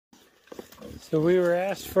So we were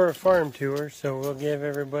asked for a farm tour, so we'll give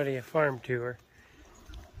everybody a farm tour.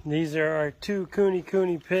 These are our two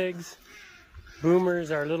Kune pigs.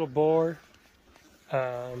 Boomer's our little boar,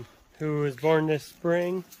 who was born this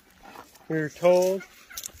spring, we were told.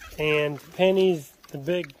 And Penny's the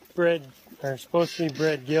big bred, or supposed to be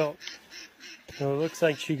bred gilt. So it looks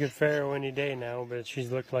like she could farrow any day now, but she's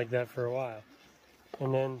looked like that for a while.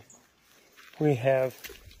 And then we have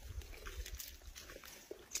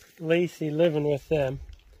Lacey living with them.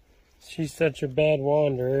 She's such a bad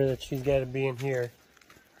wanderer that she's got to be in here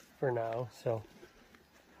for now. So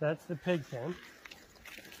that's the pig pen.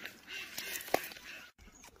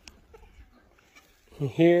 And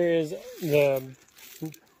here is the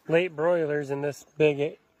late broilers in this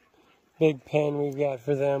big pen we've got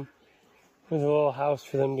for them, with a little house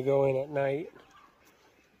for them to go in at night.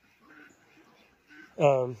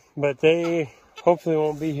 But they hopefully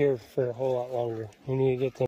won't be here for a whole lot longer. We need to get them